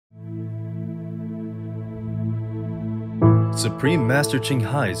Supreme Master Ching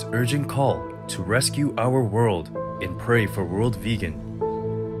Hai's urgent call to rescue our world and pray for world vegan.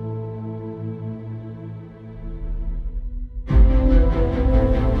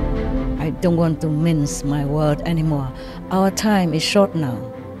 I don't want to mince my word anymore. Our time is short now.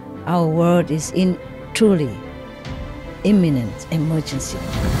 Our world is in truly imminent emergency.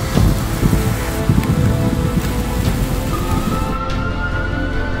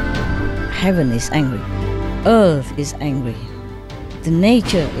 Heaven is angry. Earth is angry. The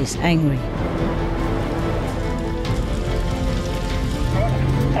nature is angry.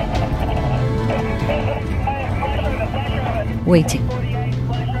 Waiting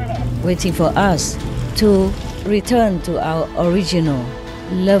for us to return to our original,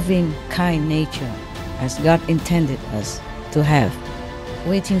 loving, kind nature as God intended us to have.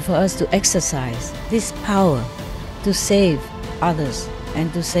 Waiting for us to exercise this power to save others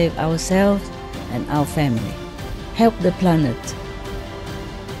and to save ourselves and our family. Help the planet.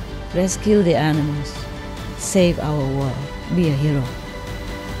 Rescue the animals. Save our world. Be a hero.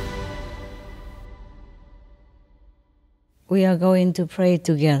 We are going to pray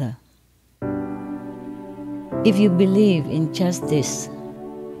together. If you believe in justice,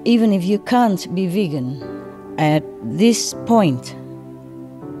 even if you can't be vegan at this point,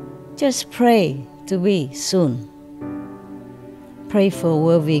 just pray to be soon. Pray for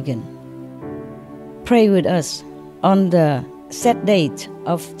world vegan. Pray with us on the set date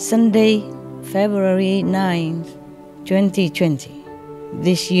of Sunday, February 9th, 2020,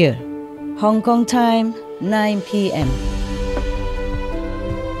 this year, Hong Kong time, 9 p.m.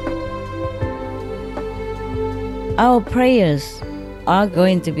 Our prayers are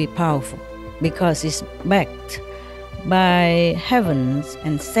going to be powerful because it's backed by heavens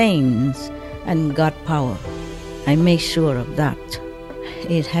and saints and God power. I make sure of that.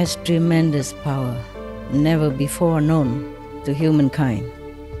 It has tremendous power, never before known to humankind.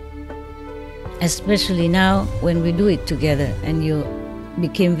 Especially now when we do it together and you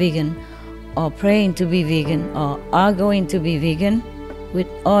became vegan or praying to be vegan or are going to be vegan with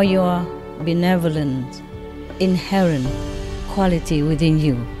all your benevolent, inherent quality within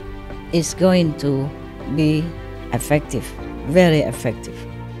you, is going to be effective, very effective.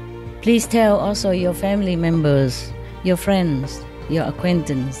 Please tell also your family members, your friends, your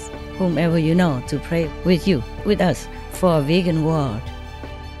acquaintance, whomever you know, to pray with you, with us, for a vegan world.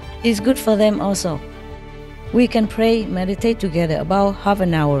 It's good for them also. We can pray, meditate together about half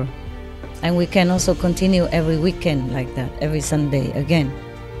an hour. And we can also continue every weekend like that, every Sunday again.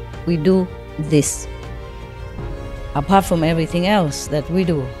 We do this, apart from everything else that we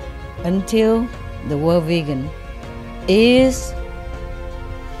do, until the world vegan is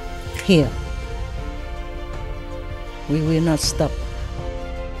here. We will not stop.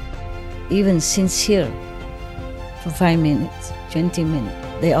 Even sincere for 5 minutes, 20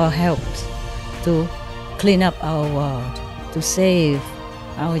 minutes, they all help to clean up our world, to save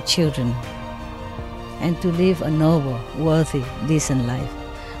our children, and to live a noble, worthy, decent life,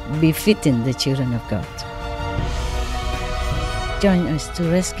 befitting the children of God. Join us to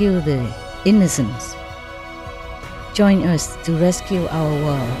rescue the innocents. Join us to rescue our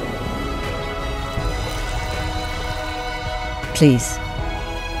world. Please.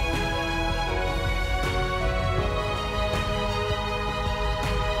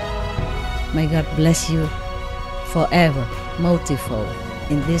 May God bless you forever, multifold,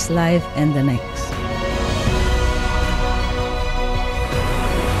 in this life and the next.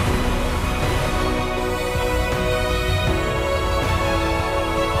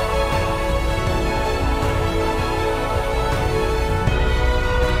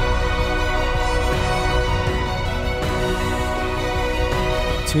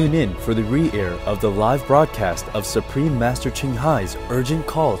 Tune in for the re-air of the live broadcast of Supreme Master Ching Hai's urgent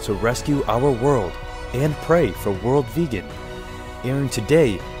call to rescue our world and pray for world vegan, airing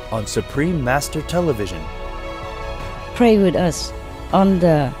today on Supreme Master Television. Pray with us on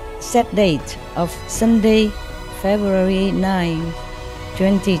the set date of Sunday, February 9,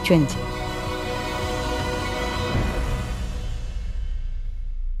 2020.